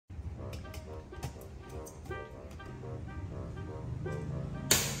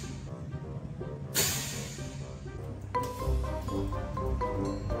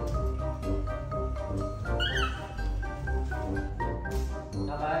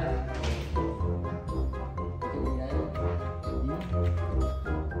đây? Cái gì đấy?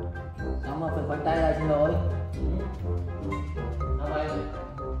 Sao mà phải khoanh tay lại xin lỗi? Sao vậy?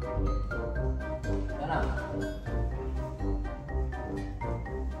 Thế nào?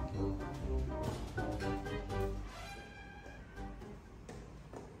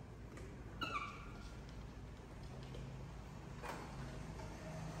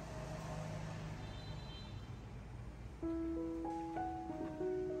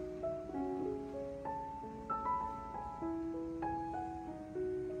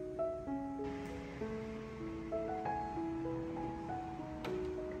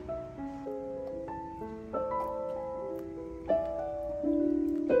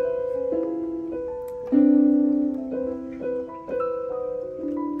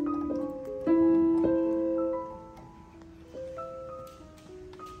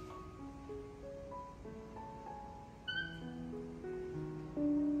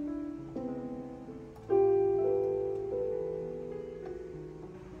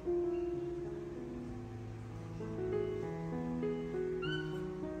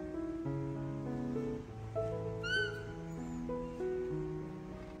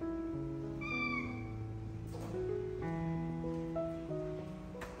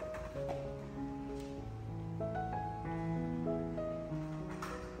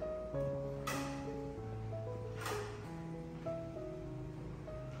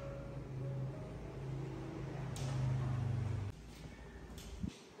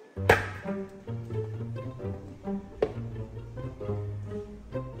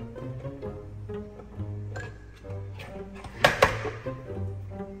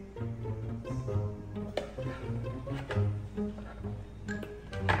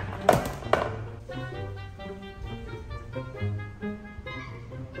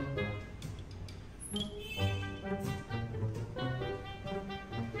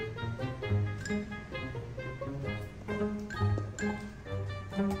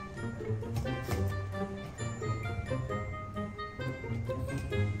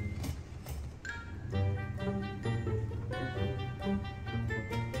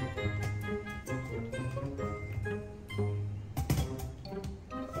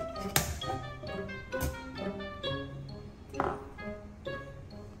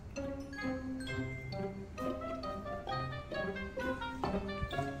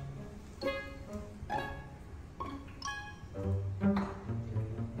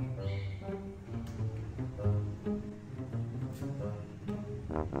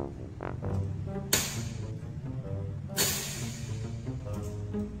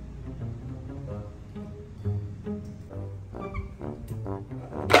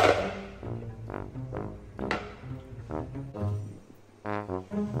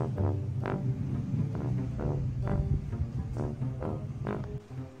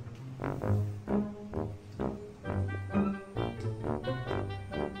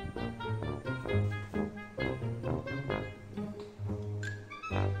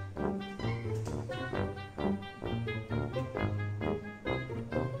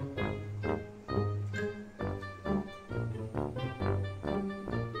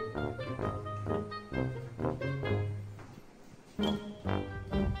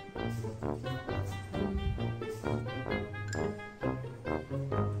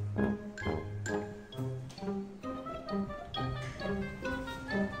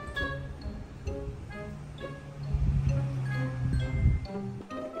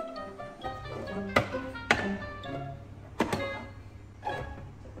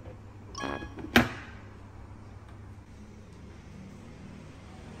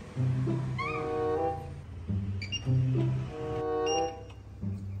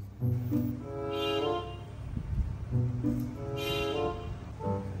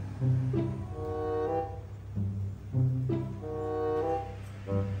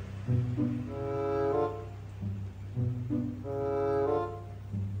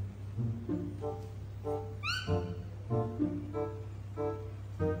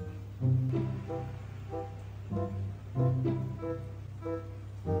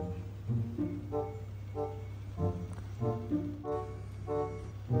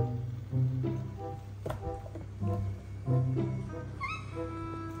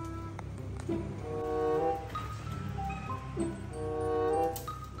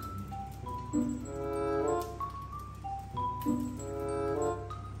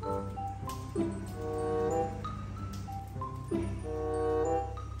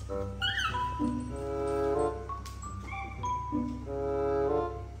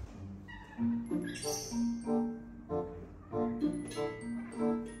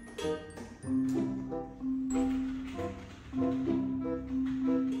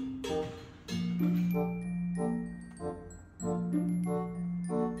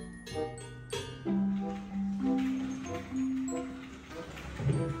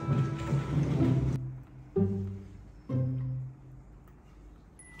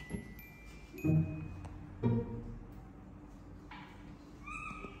 Sao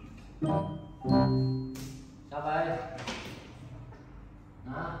vậy?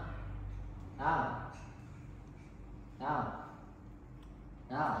 Hả? Sao? Sao?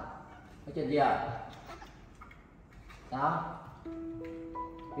 Sao? Có chuyện gì à? Sao?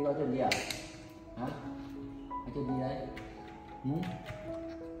 Đi có chuyện gì à? Hả? Có chuyện gì đấy? Ừ?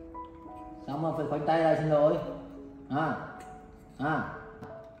 Sao mà phải khoanh tay ra xin lỗi? Hả? Hả?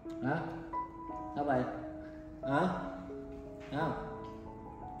 Hả? Sao vậy? Hả? Sao?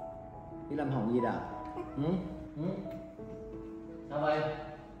 Đi làm hỏng gì đã? Ừ? Ừ? Sao vậy?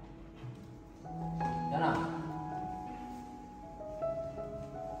 Thế nào?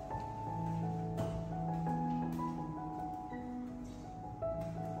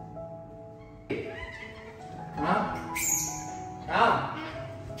 Hả? Sao?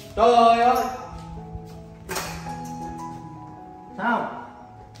 Trời ơi! Sao?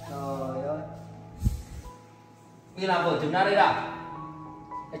 Trời ơi! Đi làm vở trứng ra đây đã?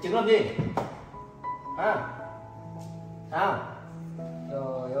 Cái trứng làm gì? Hả? Sao?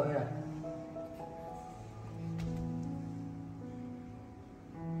 Trời ơi này!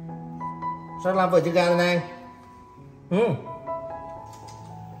 Sao làm vở trứng gà này anh? Ừ.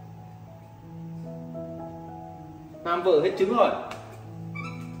 Làm vở hết trứng rồi.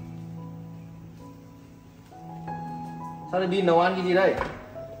 Sao lại đi nấu ăn cái gì đây?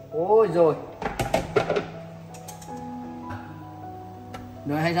 Ôi rồi.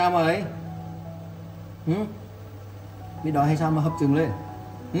 Đói hay sao mà ấy? Ừ? Biết đói hay sao mà hấp trứng lên?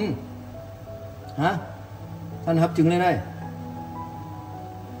 Ừ? Hả? Sao nó hấp trứng lên đây?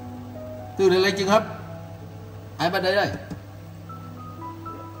 Từ đây lấy trứng hấp. Ai bắt đấy đây?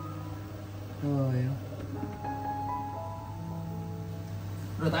 Rồi.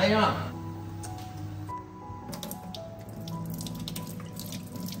 Rửa tay nhá.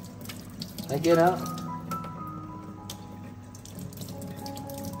 Cái kia nữa.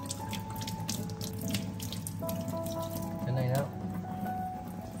 Cái này nữa.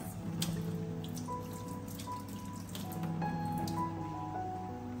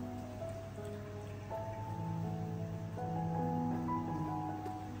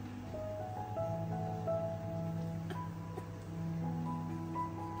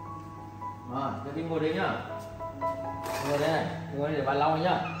 Giờ đi ngồi đấy nhá. Ngồi đây này, ngồi đây để bà lau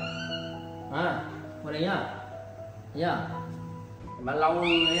nhá. Ngồi đấy nhá. Nhá. Bà lau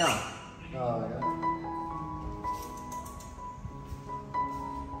đấy nhá. Rồi đó.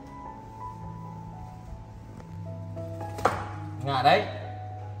 Ngả đấy.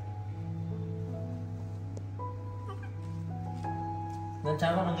 Lần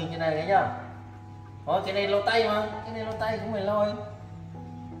sau không được nghịch cái này đấy nhá. Cái này lau tay mà, cái này lau tay cũng phải lau.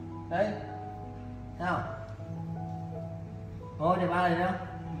 Đấy. Sao? Thôi để ba này nữa.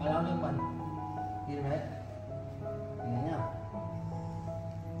 Ba lau nước bẩn. Đi đấy. Đấy nhá.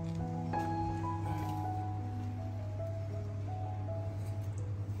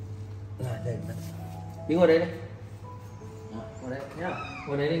 Rồi đây. Đi ngồi đây đi. Ngồi đây nhá.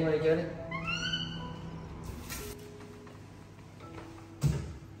 Ngồi đây đi, ngồi đây chơi đi.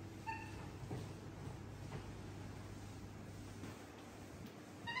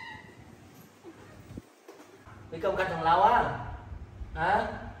 Cái công cắt thằng lau á. Hả?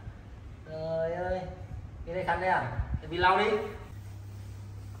 Trời ơi. Cái này khăn đây à? Để đi lau đi.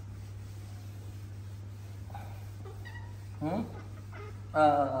 Ừ?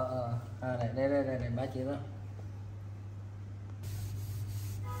 Này, đây, ba chị đó.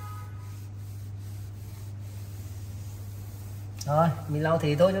 Rồi, mình lau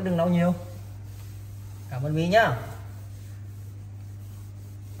thì thôi chứ đừng lau nhiều. Cảm ơn Mi nhá.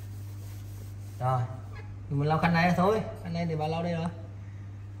 Rồi, mình lau khăn này thôi, khăn này thì bà lau đây rồi.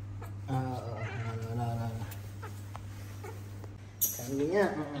 Cảm ơn nhá.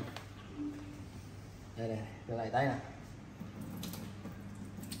 Đây, rửa lại tay này.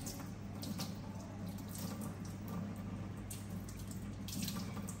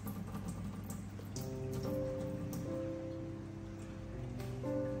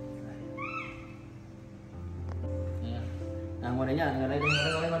 Ngồi đấy nhá, ngồi đây,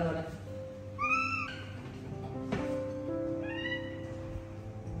 ngồi đây.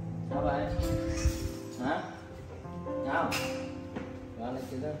 Sao vậy? Hả? Sao? Vào lại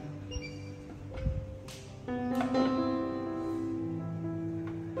chứ đâu.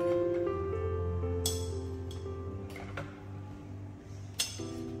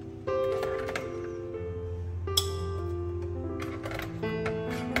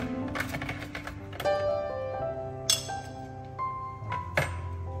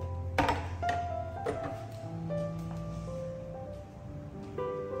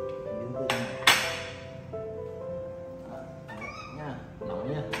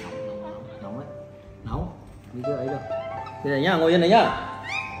 Đây này nhá, ngồi yên này nhá.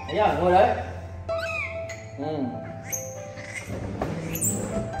 Đấy nhá, ngồi đấy. Đây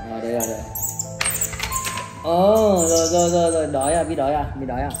rồi. Rồi, đói à, bị đói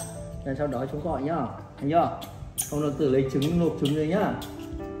à? Lần sau đói xuống gọi nhá. Thấy chưa? Không được tự lấy trứng nộp trứng rồi nhá.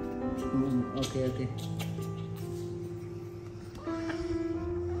 Ok.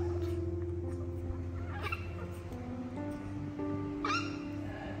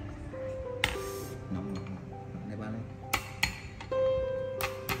 Nóng đây ba lên.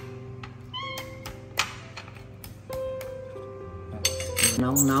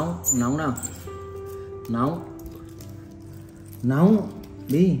 Nóng nào. Nóng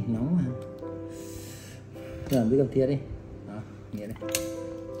đi, nóng mà. Rồi đi cầm thìa đi. Đó, nghĩa đây.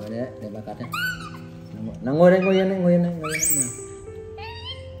 Rồi đấy, để bà cắt đây. Nào ngồi đây, ngồi yên đây.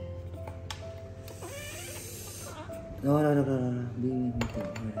 Rồi. Đi ngồi đây.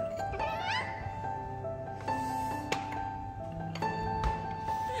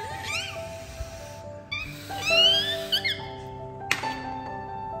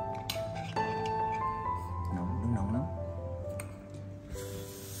 Nóng lắm.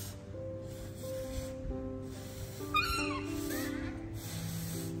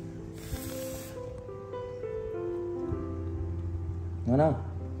 Ngon không?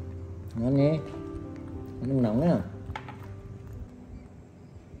 Ngon nhé. Đừng nóng nữa.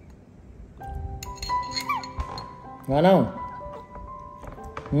 Ngon không?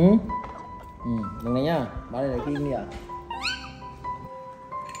 Đừng này nhá. Ba đây lấy kim đi ạ.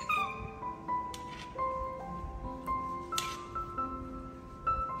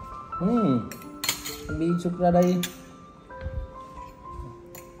 Bi xúc ra đây.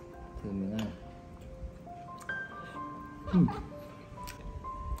 Thử miếng ăn.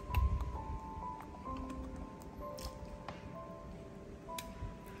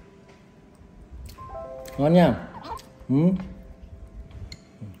 Ngon nha.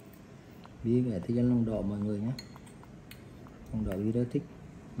 Bi phải thích ăn lòng đỏ mọi người nhé. Lòng đỏ Bi rất thích.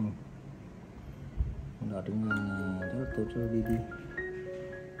 Lòng đỏ trứng rất là tốt cho Bi.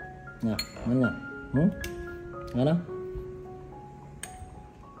 Nào, ngon nhỉ? Ngon không?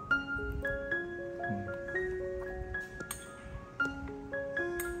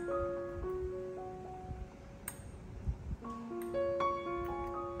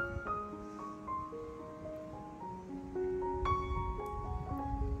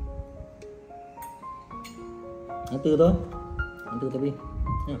 Ăn từ thôi. Ăn từ Bi.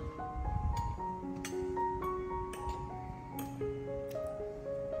 Nha.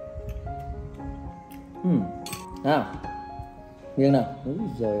 Nào, miếng nào. Úi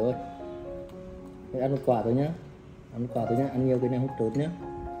giời ơi. Đây, ăn một quả thôi nhá. Ăn nhiều cái này không tốt nhá.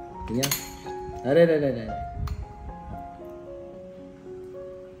 Đấy nhá. Đây.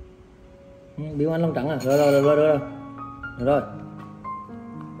 Bi ăn lông trắng à? Rồi.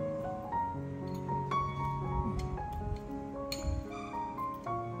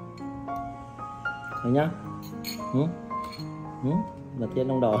 Đấy nhá. Và tiên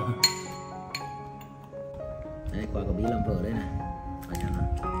lông đỏ. Đây, quả của Bi làm vở đây này.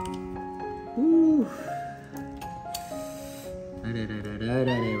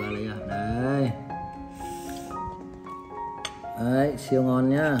 Đây bà lấy à. Đấy, siêu ngon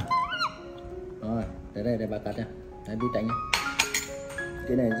nhá. Rồi, đây bà cắt nha. Đấy, Bi tránh nhá.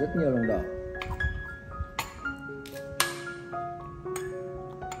 Cái này rất nhiều lòng đỏ.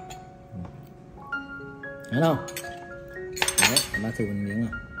 Thấy không? Đấy, bà thử một miếng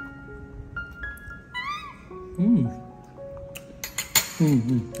nào.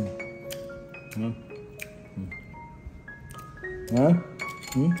 Ngon.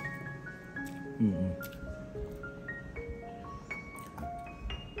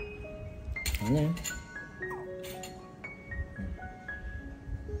 Ngon nha.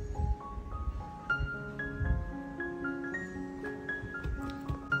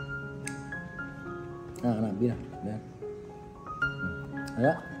 Làm Bi nào. Đây. Đấy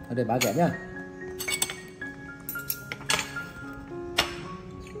đó, ở đây bà kẹp nhá.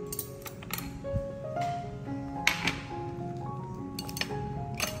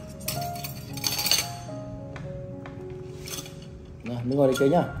 Rồi, mình ngồi đây chơi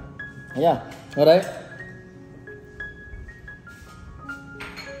nhá. Thấy nhá. Ngồi đấy.